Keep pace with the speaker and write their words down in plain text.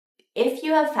If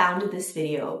you have found this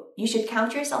video, you should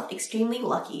count yourself extremely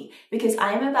lucky because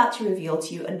I am about to reveal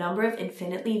to you a number of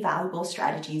infinitely valuable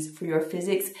strategies for your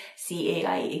physics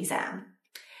CAIE exam.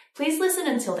 Please listen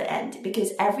until the end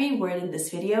because every word in this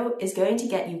video is going to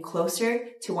get you closer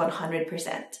to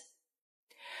 100%.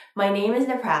 My name is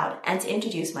Proud, and to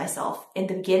introduce myself, in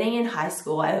the beginning in high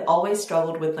school, I always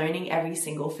struggled with learning every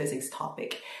single physics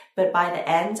topic. But by the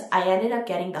end, I ended up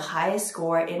getting the highest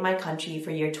score in my country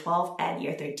for year 12 and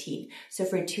year 13, so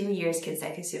for 2 years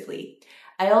consecutively.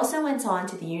 I also went on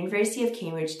to the University of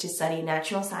Cambridge to study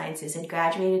natural sciences and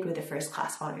graduated with a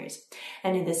first-class honors.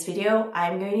 And in this video,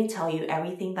 I'm going to tell you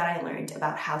everything that I learned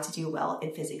about how to do well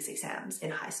in physics exams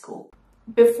in high school.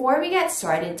 Before we get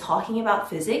started talking about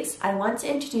physics, I want to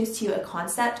introduce to you a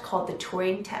concept called the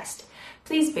Turing test.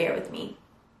 Please bear with me.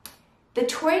 The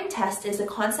Turing test is a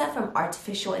concept from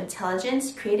artificial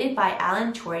intelligence created by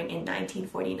Alan Turing in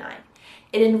 1949.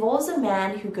 It involves a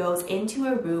man who goes into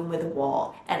a room with a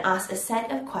wall and asks a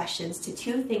set of questions to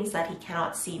two things that he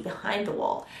cannot see behind the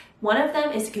wall. One of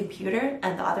them is a computer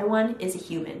and the other one is a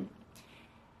human.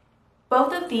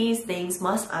 Both of these things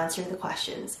must answer the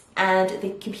questions, and the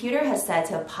computer has said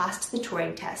to have passed the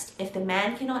Turing test if the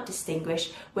man cannot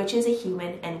distinguish which is a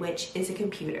human and which is a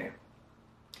computer.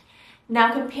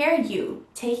 Now compare you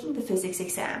taking the physics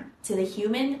exam to the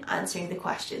human answering the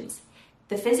questions.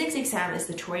 The physics exam is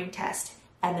the Turing test,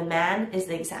 and the man is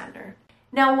the examiner.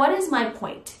 Now what is my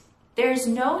point? There is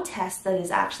no test that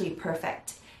is actually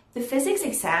perfect. The physics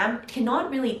exam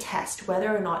cannot really test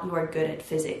whether or not you are good at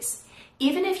physics.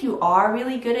 Even if you are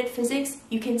really good at physics,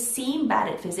 you can seem bad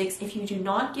at physics if you do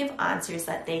not give answers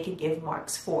that they can give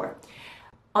marks for.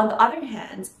 On the other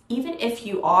hand, even if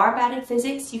you are bad at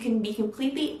physics, you can be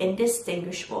completely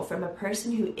indistinguishable from a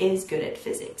person who is good at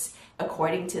physics,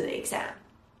 according to the exam.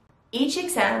 Each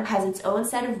exam has its own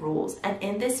set of rules, and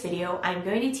in this video, I'm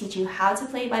going to teach you how to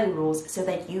play by the rules so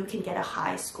that you can get a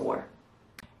high score.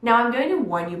 Now, I'm going to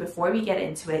warn you before we get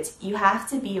into it, you have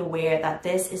to be aware that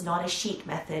this is not a sheet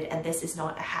method and this is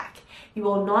not a hack. You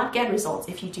will not get results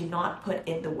if you do not put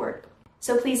in the work.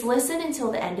 So please listen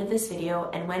until the end of this video,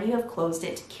 and when you have closed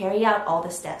it, carry out all the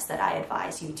steps that I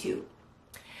advise you to.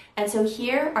 And so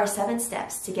here are 7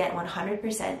 steps to get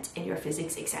 100% in your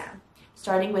physics exam,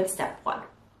 starting with step 1.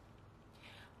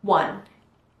 1.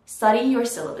 Study your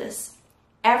syllabus.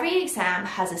 Every exam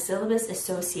has a syllabus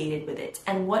associated with it,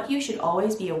 and what you should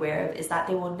always be aware of is that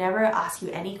they will never ask you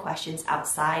any questions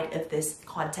outside of this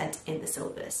content in the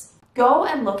syllabus. Go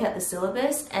and look at the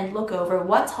syllabus and look over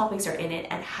what topics are in it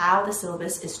and how the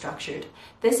syllabus is structured.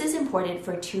 This is important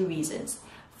for 2 reasons.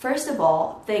 First of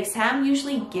all, the exam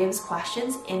usually gives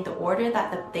questions in the order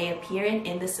that they appear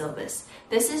in the syllabus.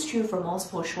 This is true for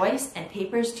multiple choice and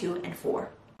papers 2 and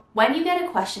 4. When you get a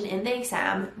question in the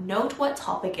exam, note what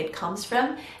topic it comes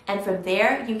from, and from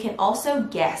there you can also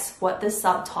guess what the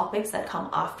subtopics that come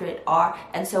after it are,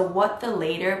 and so what the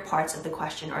later parts of the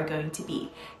question are going to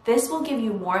be. This will give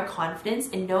you more confidence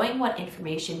in knowing what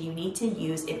information you need to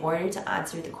use in order to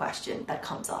answer the question that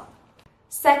comes up.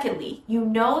 Secondly, you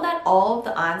know that all of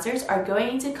the answers are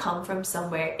going to come from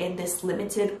somewhere in this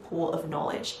limited pool of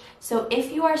knowledge. So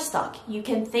if you are stuck, you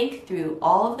can think through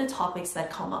all of the topics that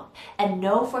come up and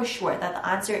know for sure that the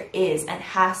answer is and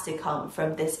has to come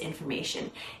from this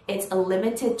information. It's a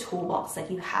limited toolbox that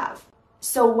you have.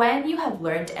 So when you have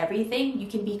learned everything, you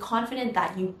can be confident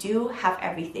that you do have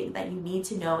everything that you need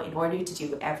to know in order to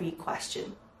do every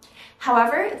question.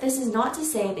 However, this is not to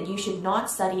say that you should not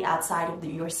study outside of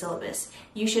your syllabus.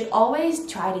 You should always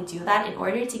try to do that in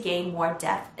order to gain more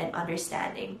depth and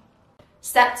understanding.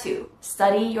 Step 2.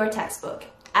 Study your textbook.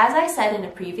 As I said in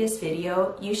a previous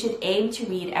video, you should aim to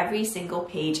read every single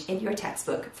page in your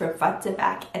textbook from front to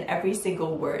back and every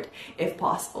single word, if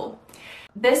possible.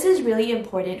 This is really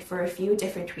important for a few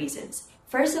different reasons.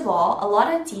 First of all, a lot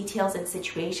of details and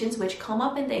situations which come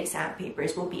up in the exam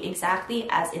papers will be exactly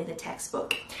as in the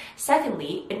textbook.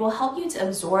 Secondly, it will help you to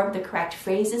absorb the correct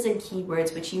phrases and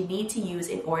keywords which you need to use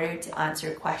in order to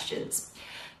answer questions.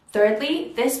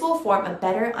 Thirdly, this will form a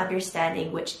better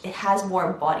understanding which it has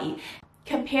more body.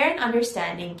 Compare an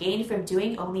understanding gained from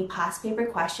doing only past paper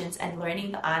questions and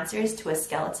learning the answers to a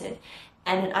skeleton,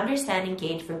 and an understanding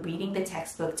gained from reading the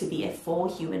textbook to be a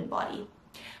full human body.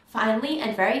 Finally,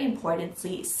 and very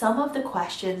importantly, some of the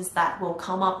questions that will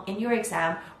come up in your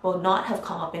exam will not have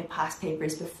come up in past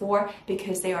papers before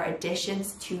because they are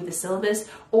additions to the syllabus,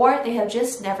 or they have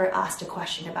just never asked a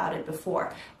question about it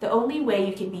before. The only way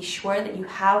you can be sure that you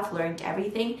have learned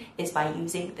everything is by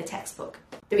using the textbook.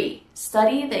 3.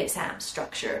 Study the exam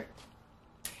structure.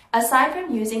 Aside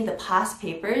from using the past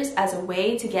papers as a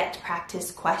way to get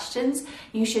practice questions,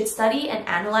 you should study and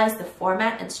analyze the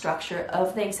format and structure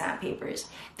of the exam papers.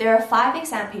 There are 5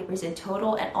 exam papers in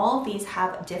total, and all of these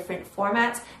have different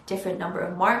formats, different number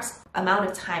of marks, amount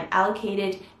of time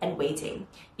allocated, and weighting.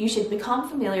 You should become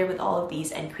familiar with all of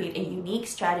these and create a unique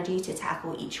strategy to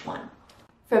tackle each one.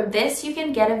 From this, you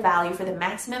can get a value for the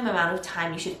maximum amount of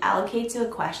time you should allocate to a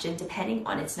question depending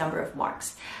on its number of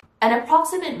marks. An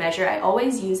approximate measure I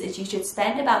always use is you should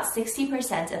spend about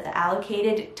 60% of the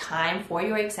allocated time for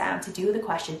your exam to do the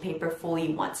question paper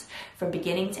fully once, from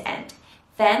beginning to end.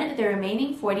 Then the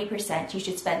remaining 40% you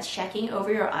should spend checking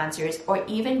over your answers or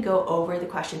even go over the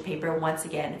question paper once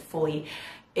again fully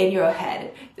in your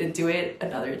head and do it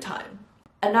another time.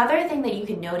 Another thing that you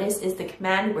can notice is the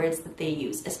command words that they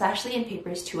use, especially in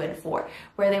papers 2 and 4,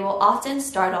 where they will often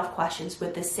start off questions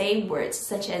with the same words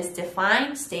such as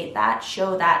define, state that,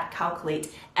 show that,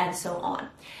 calculate, and so on.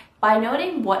 By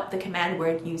noting what the command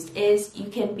word used is, you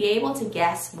can be able to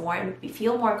guess more and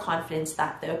feel more confidence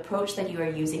that the approach that you are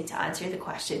using to answer the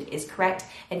question is correct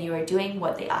and you are doing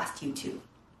what they asked you to.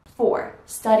 4.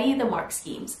 Study the mark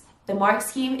schemes. The mark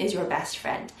scheme is your best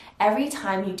friend. Every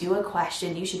time you do a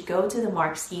question, you should go to the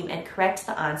mark scheme and correct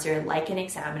the answer like an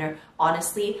examiner,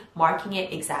 honestly marking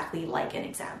it exactly like an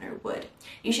examiner would.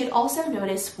 You should also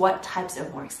notice what types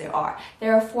of marks there are.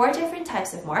 There are 4 different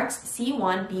types of marks: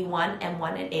 C1, B1,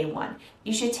 M1, and A1.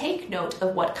 You should take note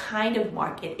of what kind of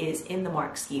mark it is in the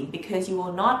mark scheme, because you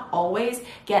will not always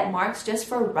get marks just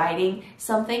for writing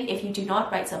something if you do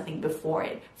not write something before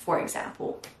it, for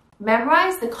example.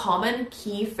 Memorize the common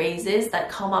key phrases that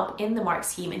come up in the mark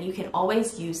scheme, and you can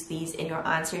always use these in your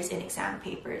answers in exam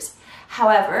papers.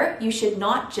 However, you should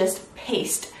not just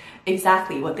paste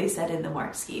exactly what they said in the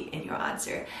mark scheme in your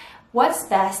answer. What's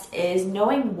best is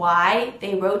knowing why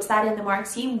they wrote that in the mark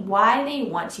scheme, why they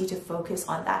want you to focus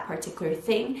on that particular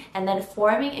thing, and then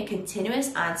forming a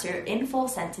continuous answer in full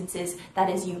sentences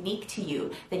that is unique to you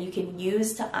that you can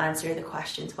use to answer the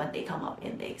questions when they come up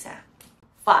in the exam.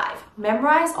 5.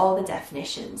 Memorize all the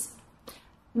definitions.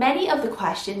 Many of the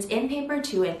questions in paper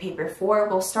 2 and paper 4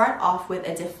 will start off with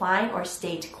a define or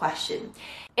state question.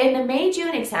 In the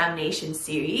May-June examination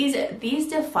series, these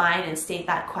define and state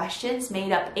that questions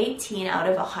made up 18 out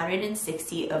of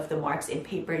 160 of the marks in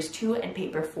papers 2 and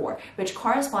paper 4, which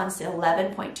corresponds to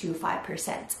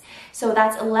 11.25%. So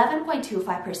that's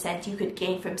 11.25% you could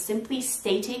gain from simply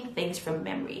stating things from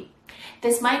memory.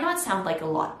 This might not sound like a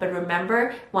lot, but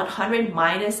remember 100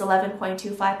 minus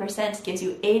 11.25% gives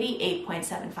you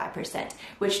 88.75%,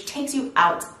 which takes you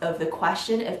out of the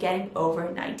question of getting over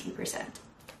 90%.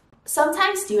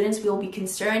 Sometimes students will be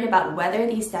concerned about whether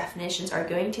these definitions are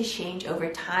going to change over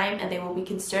time, and they will be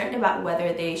concerned about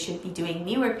whether they should be doing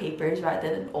newer papers rather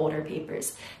than older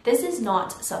papers. This is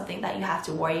not something that you have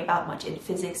to worry about much in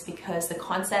physics, because the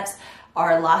concepts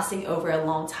are lasting over a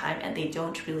long time and they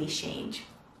don't really change.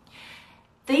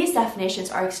 These definitions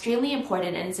are extremely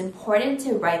important, and it's important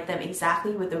to write them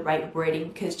exactly with the right wording,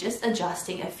 because just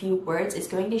adjusting a few words is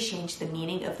going to change the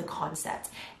meaning of the concept.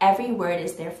 Every word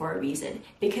is there for a reason.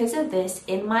 Because of this,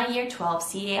 in my Year 12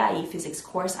 CAIE Physics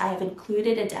course, I have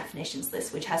included a definitions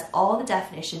list which has all the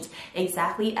definitions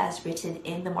exactly as written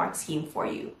in the mark scheme for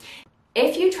you.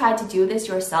 If you tried to do this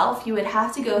yourself, you would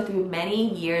have to go through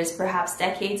many years, perhaps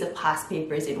decades of past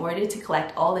papers in order to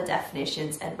collect all the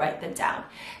definitions and write them down.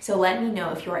 So let me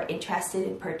know if you are interested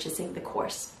in purchasing the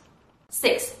course.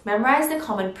 6. Memorize the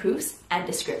common proofs and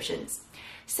descriptions.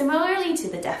 Similarly to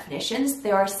the definitions,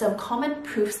 there are some common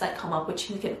proofs that come up which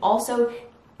you can also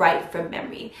write from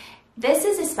memory. This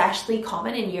is especially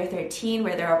common in Year 13,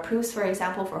 where there are proofs, for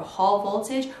example, for Hall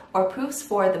voltage, or proofs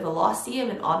for the velocity of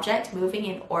an object moving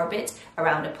in orbit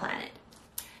around a planet.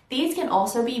 These can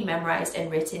also be memorized and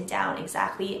written down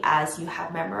exactly as you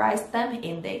have memorized them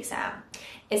in the exam.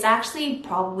 It's actually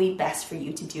probably best for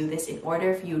you to do this in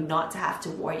order for you not to have to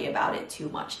worry about it too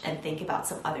much and think about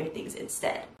some other things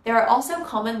instead. There are also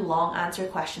common long answer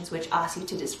questions which ask you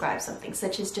to describe something,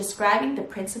 such as describing the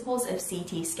principles of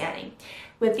CT scanning.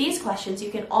 With these questions,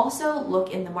 you can also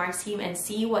look in the mark scheme and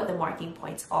see what the marking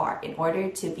points are in order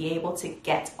to be able to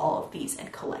get all of these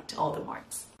and collect all the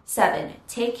marks. 7.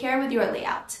 Take care with your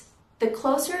layout. The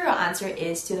closer your answer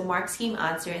is to the mark scheme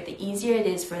answer, the easier it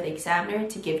is for the examiner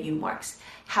to give you marks.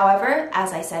 However,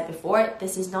 as I said before,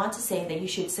 this is not to say that you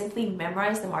should simply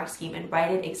memorize the mark scheme and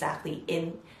write it exactly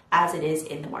as it is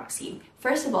in the mark scheme.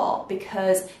 First of all,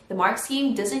 because the mark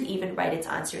scheme doesn't even write its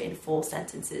answer in full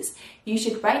sentences. You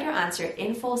should write your answer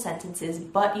in full sentences,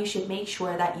 but you should make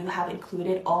sure that you have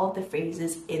included all of the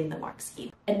phrases in the mark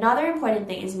scheme. Another important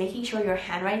thing is making sure your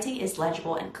handwriting is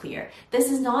legible and clear.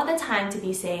 This is not the time to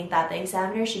be saying that the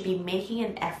examiner should be making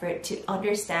an effort to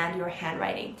understand your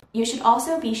handwriting. You should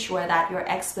also be sure that your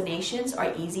explanations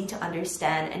are easy to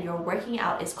understand and your working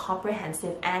out is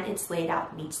comprehensive and it's laid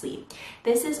out neatly.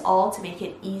 This is all to make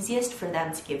it easiest for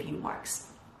them to give you marks.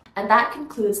 And that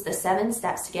concludes the 7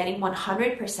 steps to getting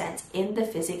 100% in the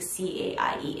Physics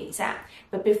CAIE exam.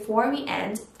 But before we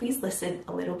end, please listen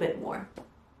a little bit more.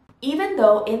 Even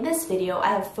though in this video I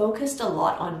have focused a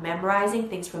lot on memorizing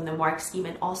things from the mark scheme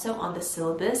and also on the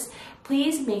syllabus,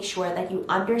 please make sure that you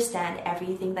understand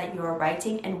everything that you are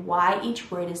writing and why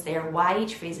each word is there, why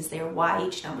each phrase is there, why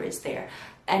each number is there.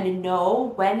 And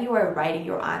know when you are writing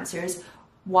your answers,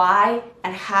 why,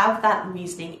 and have that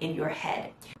reasoning in your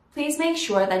head. Please make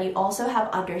sure that you also have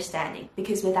understanding,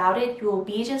 because without it, you will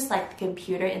be just like the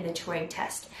computer in the Turing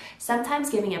test, sometimes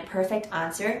giving a perfect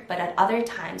answer, but at other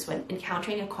times when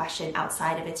encountering a question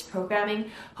outside of its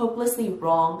programming, hopelessly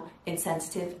wrong,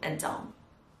 insensitive, and dumb.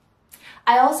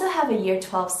 I also have a Year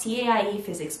 12 CAIE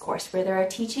physics course where there are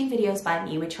teaching videos by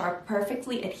me which are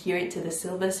perfectly adherent to the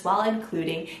syllabus while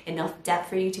including enough depth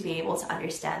for you to be able to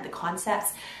understand the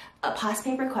concepts, past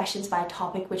paper questions by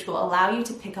topic which will allow you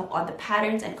to pick up on the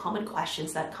patterns and common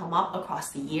questions that come up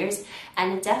across the years,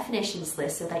 and a definitions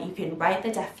list so that you can write the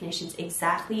definitions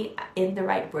exactly in the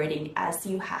right wording as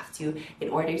you have to in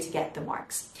order to get the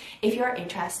marks. If you're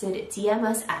interested, DM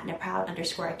us at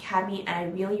naproud_academy, and I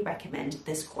really recommend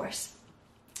this course.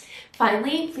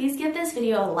 Finally, please give this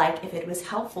video a like if it was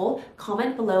helpful,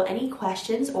 comment below any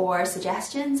questions or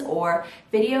suggestions or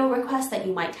video requests that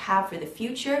you might have for the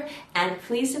future, and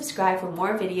please subscribe for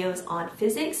more videos on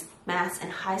physics, maths,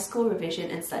 and high school revision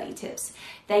and study tips.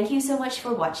 Thank you so much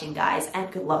for watching, guys,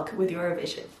 and good luck with your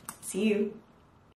revision. See you!